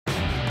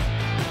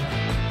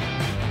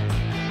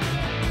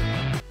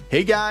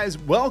Hey guys,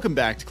 welcome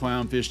back to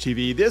Clownfish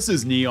TV. This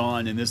is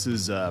Kneon, and this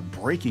is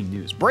breaking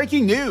news.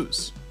 Breaking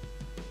news!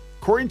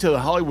 According to the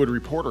Hollywood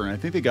Reporter, and I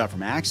think they got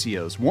from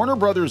Axios, Warner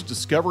Brothers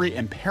Discovery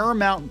and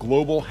Paramount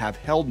Global have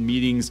held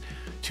meetings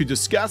to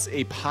discuss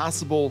a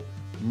possible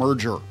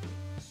merger.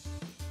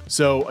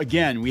 So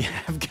again, we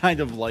have kind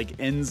of like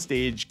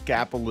end-stage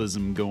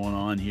capitalism going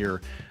on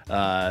here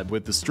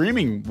with the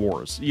streaming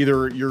wars.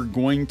 Either you're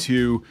going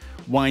to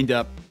wind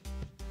up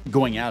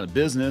going out of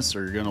business,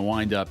 or you're going to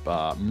wind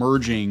up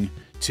merging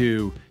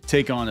to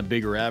take on a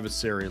bigger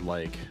adversary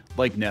like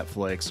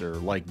Netflix or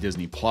like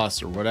Disney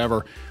Plus or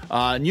whatever.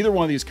 Neither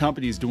one of these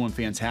companies doing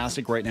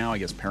fantastic right now. I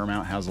guess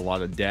Paramount has a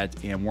lot of debt,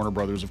 and Warner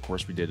Brothers, of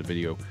course, we did a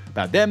video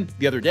about them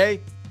the other day,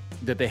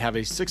 that they have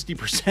a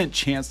 60%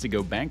 chance to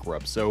go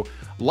bankrupt. So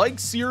like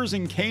Sears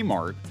and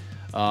Kmart,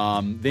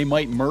 they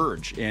might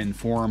merge and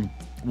form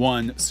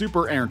one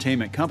super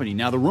entertainment company.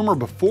 Now, the rumor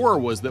before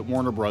was that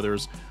Warner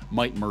Brothers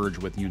might merge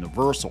with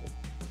Universal.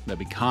 That'd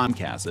be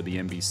Comcast, that'd be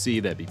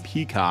NBC, that'd be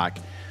Peacock.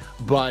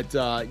 But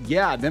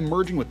yeah, them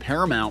merging with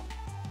Paramount,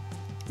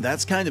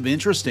 that's kind of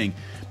interesting,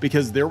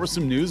 because there was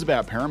some news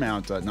about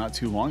Paramount not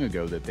too long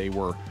ago that they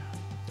were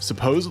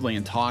supposedly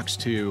in talks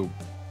to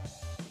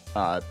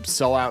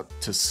sell out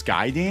to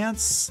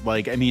Skydance.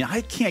 Like, I mean,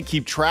 I can't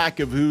keep track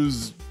of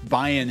who's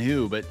buying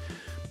who, but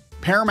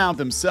Paramount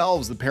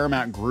themselves, the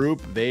Paramount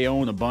Group, they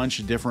own a bunch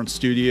of different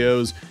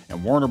studios,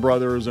 and Warner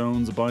Brothers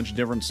owns a bunch of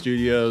different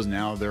studios.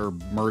 Now they're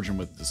merging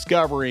with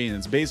Discovery, and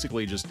it's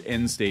basically just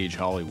end-stage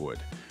Hollywood,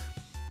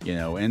 you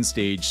know,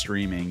 end-stage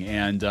streaming.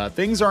 And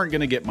things aren't going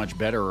to get much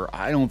better,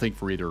 I don't think,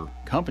 for either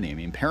company. I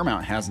mean,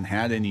 Paramount hasn't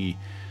had any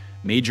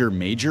major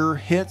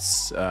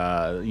hits. You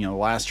know, the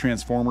last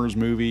Transformers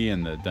movie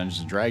and the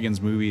Dungeons &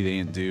 Dragons movie, they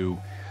didn't do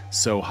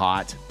so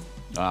hot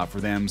for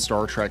them.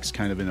 Star Trek's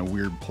kind of in a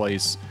weird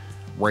place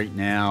right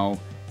now,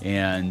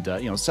 and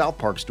you know, South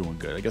Park's doing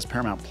good. I guess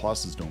Paramount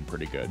Plus is doing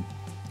pretty good.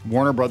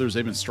 Warner Brothers,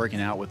 they've been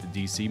striking out with the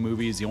DC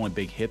movies. The only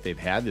big hit they've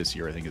had this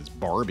year, I think, is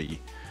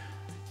Barbie.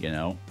 You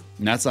know,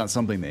 and that's not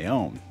something they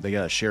own. They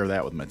got to share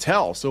that with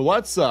Mattel. So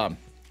let's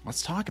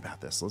talk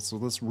about this.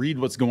 Let's read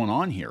what's going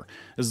on here.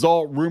 This is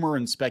all rumor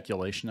and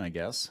speculation, I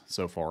guess,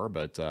 so far.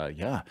 But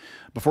yeah,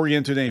 before we get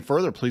into it any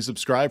further, please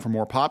subscribe for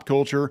more pop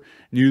culture,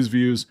 news,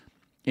 views,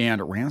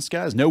 and rants,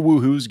 guys. No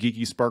woohoos,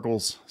 geeky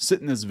sparkles,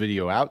 sitting this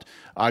video out.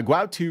 Go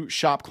out to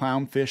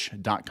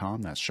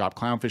shopclownfish.com. That's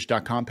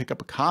shopclownfish.com. Pick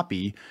up a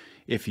copy,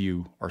 if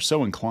you are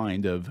so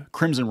inclined, of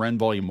Crimson Wren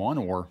Volume 1,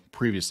 or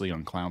previously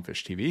on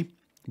Clownfish TV.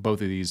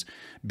 Both of these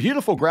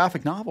beautiful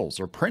graphic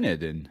novels are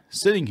printed and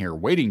sitting here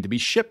waiting to be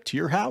shipped to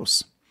your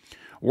house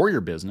or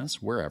your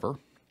business, wherever.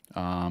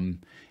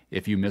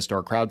 If you missed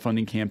our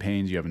crowdfunding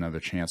campaigns, you have another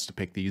chance to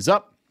pick these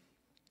up.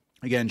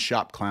 Again,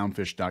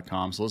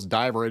 shopclownfish.com. So let's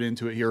dive right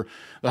into it here.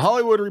 The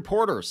Hollywood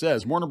Reporter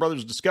says Warner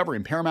Brothers Discovery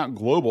and Paramount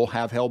Global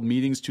have held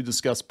meetings to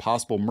discuss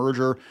possible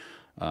merger.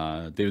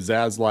 David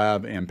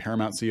Zaslav and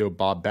Paramount CEO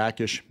Bob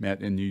Bakish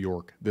met in New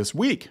York this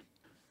week.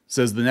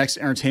 Says the next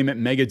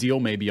entertainment mega deal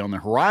may be on the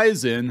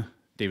horizon.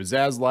 David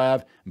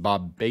Zaslav and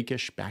Bob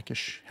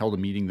Bakish held a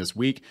meeting this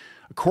week,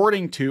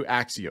 according to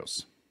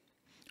Axios.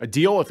 A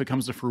deal, if it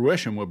comes to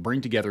fruition, would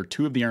bring together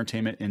two of the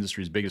entertainment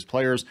industry's biggest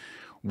players,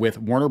 with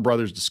Warner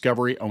Brothers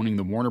Discovery owning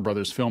the Warner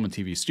Brothers Film and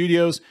TV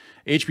Studios,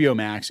 HBO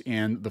Max,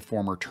 and the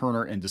former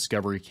Turner and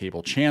Discovery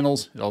cable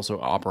channels. It also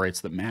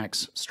operates the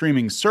Max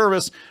streaming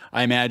service.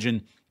 I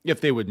imagine if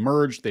they would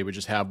merge, they would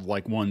just have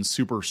like one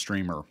super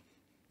streamer.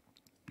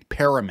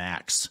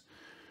 Paramax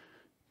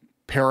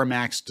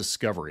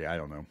Discovery, I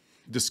don't know.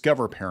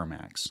 Discover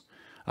Paramax.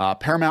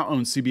 Paramount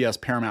owns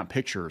CBS Paramount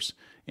Pictures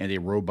and a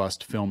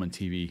robust film and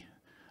TV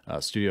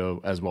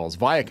studio, as well as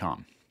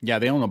Viacom. Yeah,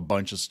 they own a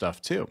bunch of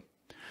stuff too.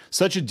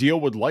 Such a deal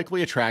would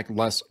likely attract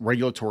less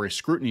regulatory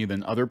scrutiny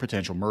than other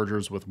potential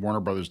mergers, with Warner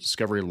Brothers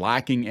Discovery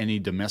lacking any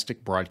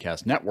domestic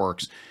broadcast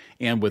networks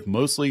and with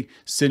mostly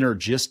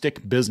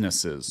synergistic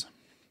businesses.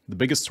 The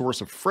biggest source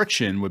of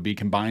friction would be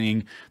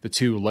combining the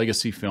two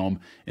legacy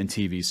film and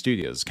TV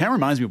studios. Kind of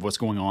reminds me of what's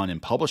going on in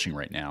publishing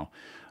right now.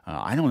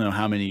 I don't know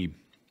how many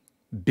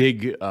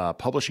big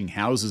publishing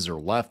houses are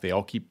left. They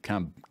all keep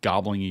kind of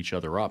gobbling each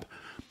other up.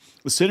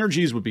 The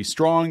synergies would be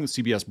strong. The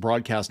CBS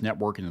broadcast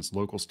network and its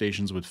local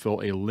stations would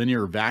fill a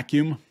linear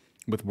vacuum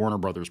with Warner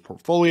Brothers'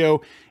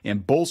 portfolio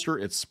and bolster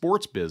its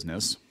sports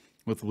business,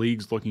 with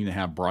leagues looking to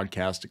have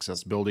broadcast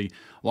accessibility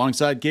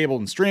alongside cable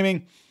and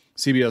streaming.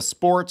 CBS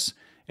Sports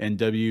and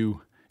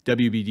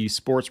WBD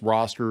Sports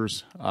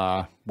rosters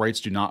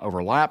rights do not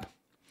overlap.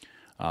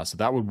 So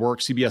that would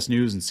work. CBS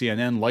News and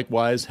CNN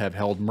likewise have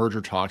held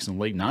merger talks in the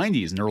late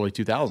 90s and early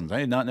 2000s. I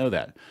did not know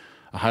that.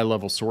 A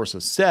high-level source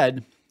has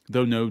said,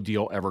 though no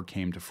deal ever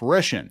came to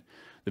fruition.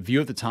 The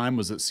view at the time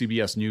was that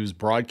CBS News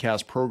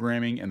broadcast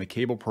programming and the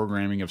cable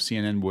programming of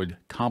CNN would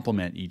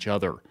complement each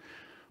other.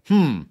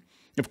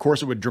 Of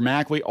course, it would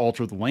dramatically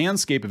alter the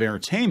landscape of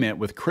entertainment,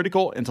 with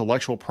critical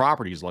intellectual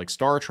properties like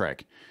Star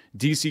Trek,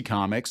 DC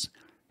Comics,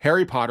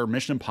 Harry Potter,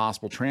 Mission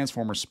Impossible,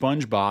 Transformers,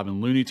 SpongeBob,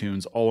 and Looney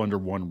Tunes all under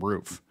one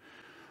roof.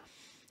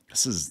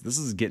 This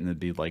is getting to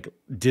be like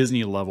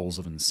Disney levels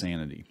of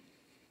insanity.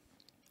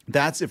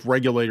 That's if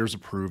regulators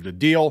approved a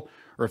deal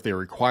or if they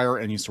require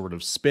any sort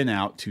of spin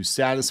out to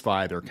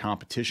satisfy their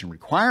competition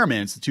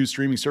requirements. The two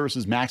streaming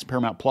services, Max and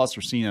Paramount Plus,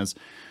 are seen as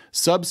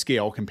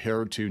subscale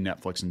compared to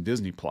Netflix and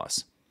Disney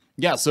Plus.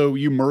 Yeah, so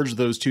you merge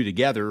those two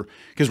together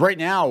because right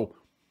now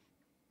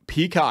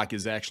Peacock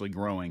is actually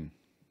growing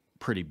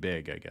pretty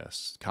big, I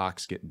guess.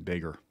 Cock's getting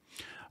bigger.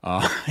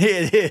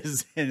 It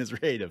is, and it's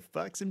ready to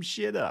fuck some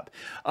shit up.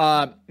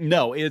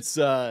 No, it's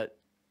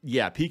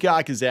yeah,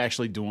 Peacock is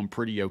actually doing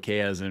pretty okay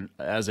as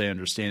I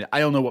understand it. I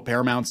don't know what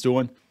Paramount's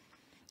doing.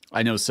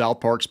 I know South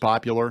Park's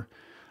popular.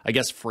 I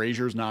guess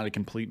Frasier's not a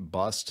complete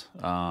bust.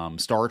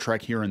 Star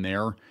Trek here and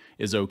there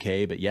is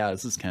okay, but yeah,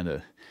 this is kind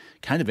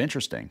of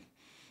interesting.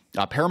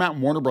 Paramount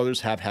and Warner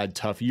Brothers have had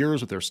tough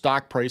years with their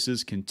stock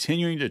prices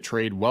continuing to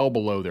trade well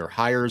below their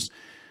highs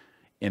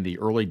in the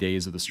early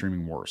days of the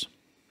streaming wars.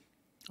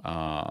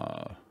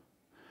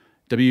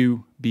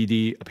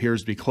 WBD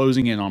appears to be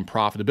closing in on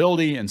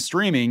profitability and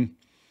streaming,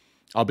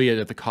 albeit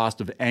at the cost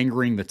of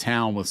angering the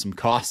town with some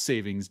cost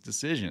savings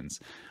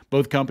decisions.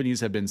 Both companies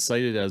have been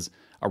cited as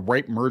a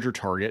ripe merger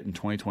target in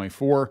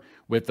 2024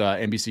 with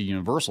NBC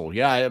Universal.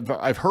 Yeah,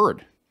 I've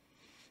heard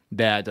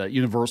that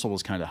Universal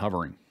was kind of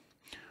hovering.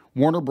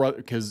 Warner Brothers,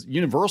 because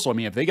Universal, I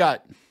mean, if they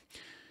got,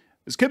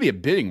 this could be a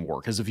bidding war,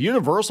 because if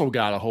Universal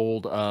got a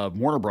hold of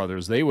Warner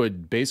Brothers, they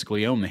would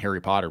basically own the Harry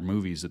Potter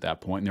movies at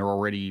that point. And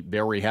they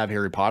already have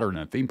Harry Potter in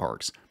the theme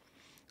parks.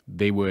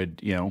 They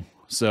would,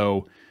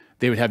 so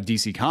they would have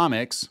DC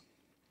Comics,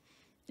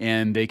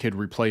 and they could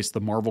replace the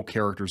Marvel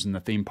characters in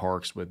the theme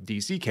parks with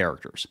DC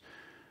characters.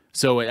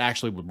 So it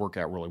actually would work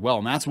out really well.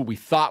 And that's what we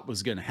thought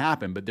was going to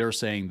happen, but they're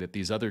saying that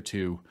these other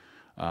two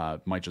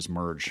might just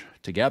merge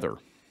together.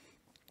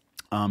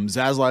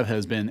 Zaslav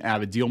has been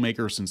avid deal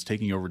maker since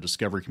taking over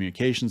Discovery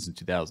Communications in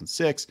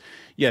 2006.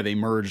 Yeah, they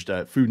merged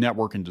Food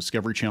Network and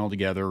Discovery Channel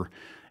together,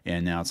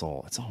 and now it's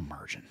all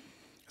merging.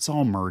 It's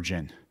all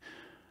merging.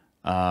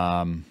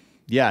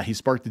 Yeah, he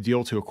sparked the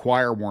deal to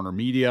acquire Warner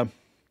Media,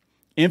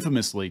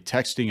 infamously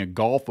texting a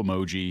golf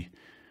emoji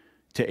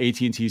to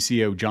AT&T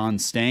CEO John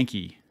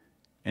Stankey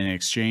in an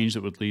exchange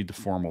that would lead to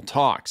formal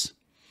talks.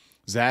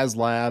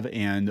 Zaslav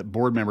and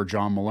board member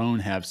John Malone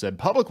have said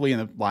publicly in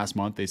the last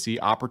month they see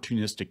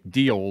opportunistic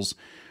deals,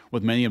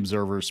 with many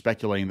observers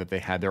speculating that they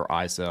had their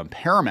eyes set on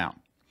Paramount.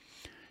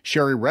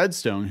 Sherry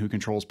Redstone, who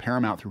controls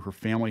Paramount through her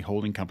family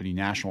holding company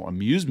National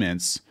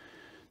Amusements,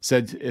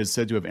 is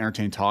said to have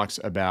entertained talks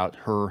about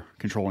her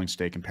controlling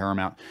stake in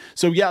Paramount.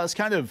 So yeah, this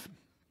kind of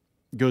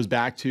goes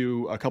back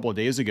to a couple of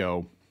days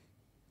ago.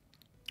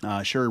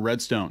 Sherry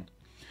Redstone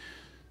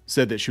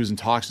said that she was in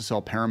talks to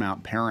sell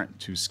Paramount Parent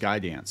to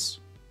Skydance.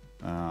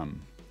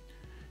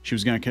 She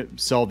was going to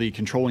sell the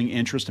controlling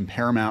interest in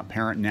Paramount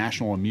Parent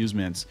National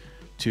Amusements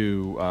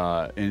to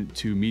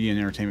media and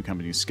entertainment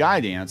company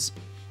Skydance.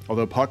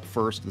 Although Puck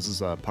First, this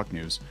is Puck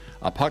News,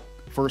 Puck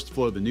First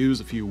floated the news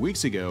a few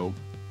weeks ago.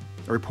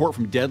 A report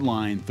from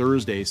Deadline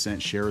Thursday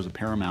sent shares of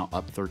Paramount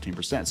up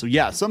 13%. So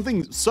yeah,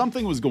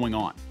 something was going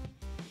on.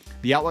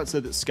 The outlet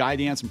said that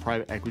Skydance and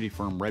private equity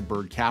firm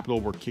Redbird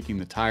Capital were kicking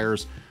the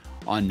tires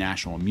on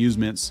National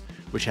Amusements,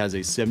 which has a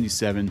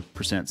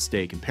 77%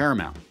 stake in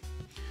Paramount.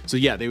 So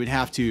yeah, they would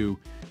have to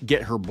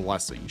get her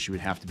blessing. She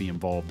would have to be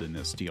involved in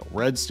this deal.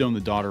 Redstone, the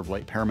daughter of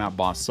late Paramount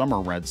boss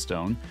Summer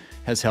Redstone,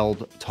 has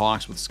held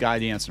talks with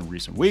Skydance in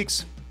recent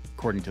weeks,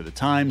 according to the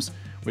Times,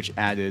 which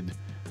added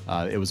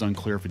it was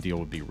unclear if a deal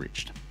would be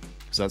reached.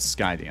 So that's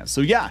Skydance.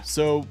 So yeah,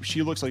 so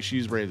she looks like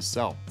she's ready to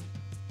sell.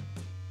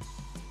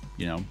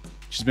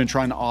 She's been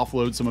trying to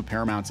offload some of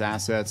Paramount's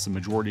assets, a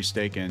majority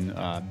stake in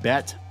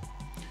Bet.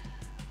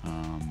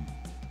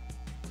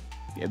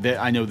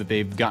 I know that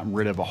they've gotten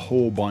rid of a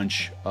whole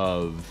bunch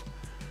of,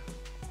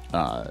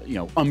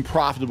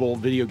 unprofitable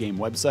video game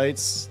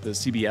websites that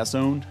CBS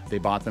owned. They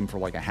bought them for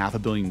like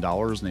 $500 million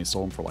and they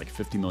sold them for like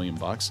 $50 million.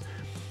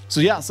 So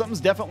yeah,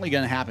 something's definitely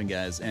going to happen,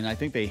 guys. And I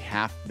think they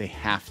have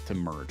to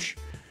merge,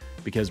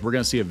 because we're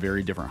going to see a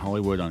very different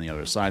Hollywood on the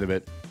other side of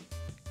it.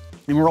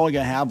 And we're only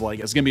going to have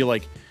it's going to be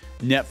like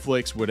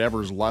Netflix,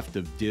 whatever's left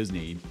of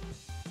Disney,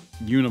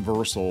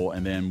 Universal,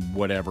 and then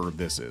whatever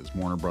this is,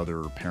 Warner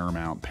Brother,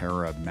 Paramount,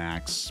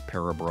 Max,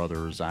 Para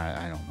Brothers.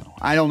 I don't know.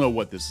 I don't know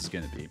what this is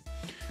going to be.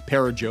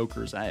 Para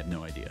Jokers. I have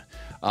no idea.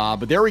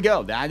 But there we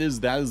go. That is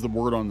the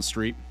word on the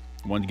street.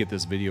 I wanted to get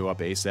this video up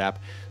ASAP.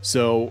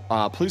 So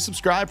please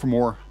subscribe for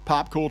more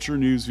pop culture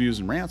news, views,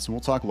 and rants, and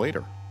we'll talk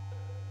later.